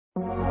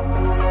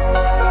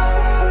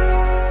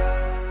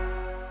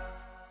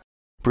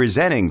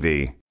Presenting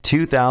the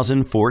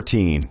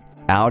 2014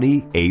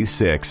 Audi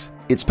A6.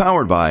 It's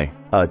powered by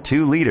a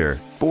 2-liter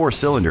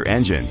 4-cylinder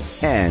engine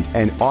and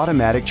an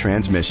automatic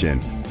transmission.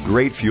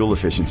 Great fuel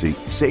efficiency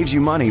saves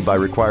you money by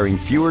requiring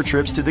fewer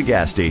trips to the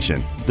gas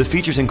station. The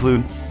features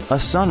include a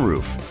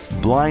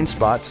sunroof, blind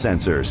spot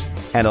sensors,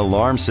 an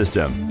alarm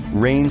system,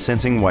 rain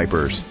sensing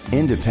wipers,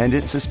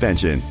 independent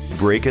suspension,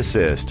 brake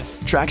assist,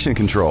 traction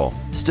control,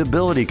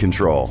 stability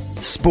control,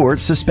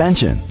 sports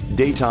suspension,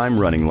 daytime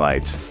running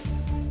lights.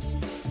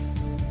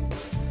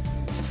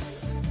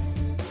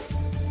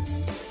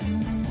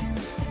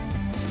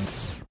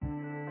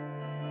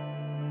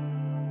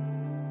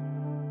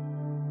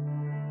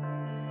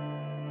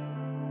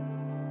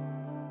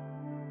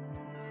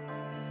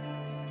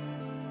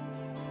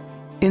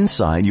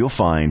 Inside you'll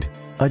find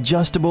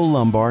adjustable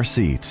lumbar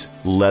seats,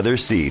 leather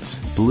seats,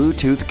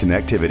 Bluetooth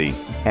connectivity,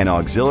 an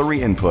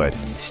auxiliary input,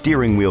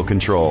 steering wheel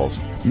controls,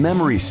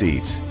 memory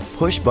seats,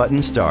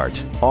 push-button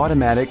start,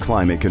 automatic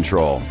climate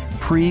control,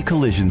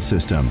 pre-collision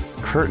system,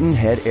 curtain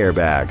head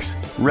airbags.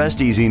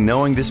 Rest easy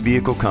knowing this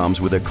vehicle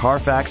comes with a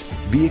Carfax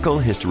Vehicle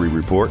History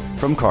Report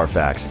from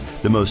Carfax,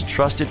 the most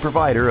trusted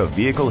provider of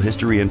vehicle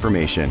history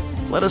information.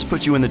 Let us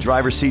put you in the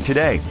driver's seat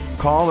today.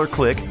 Call or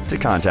click to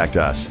contact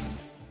us.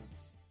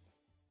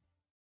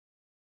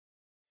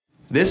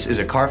 This is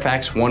a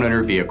Carfax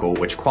one-owner vehicle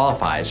which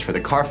qualifies for the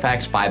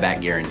Carfax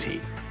buyback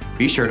guarantee.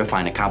 Be sure to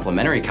find a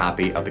complimentary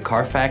copy of the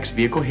Carfax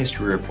Vehicle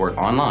History Report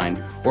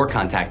online or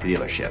contact the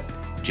dealership.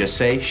 Just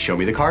say, "Show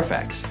me the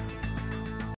Carfax."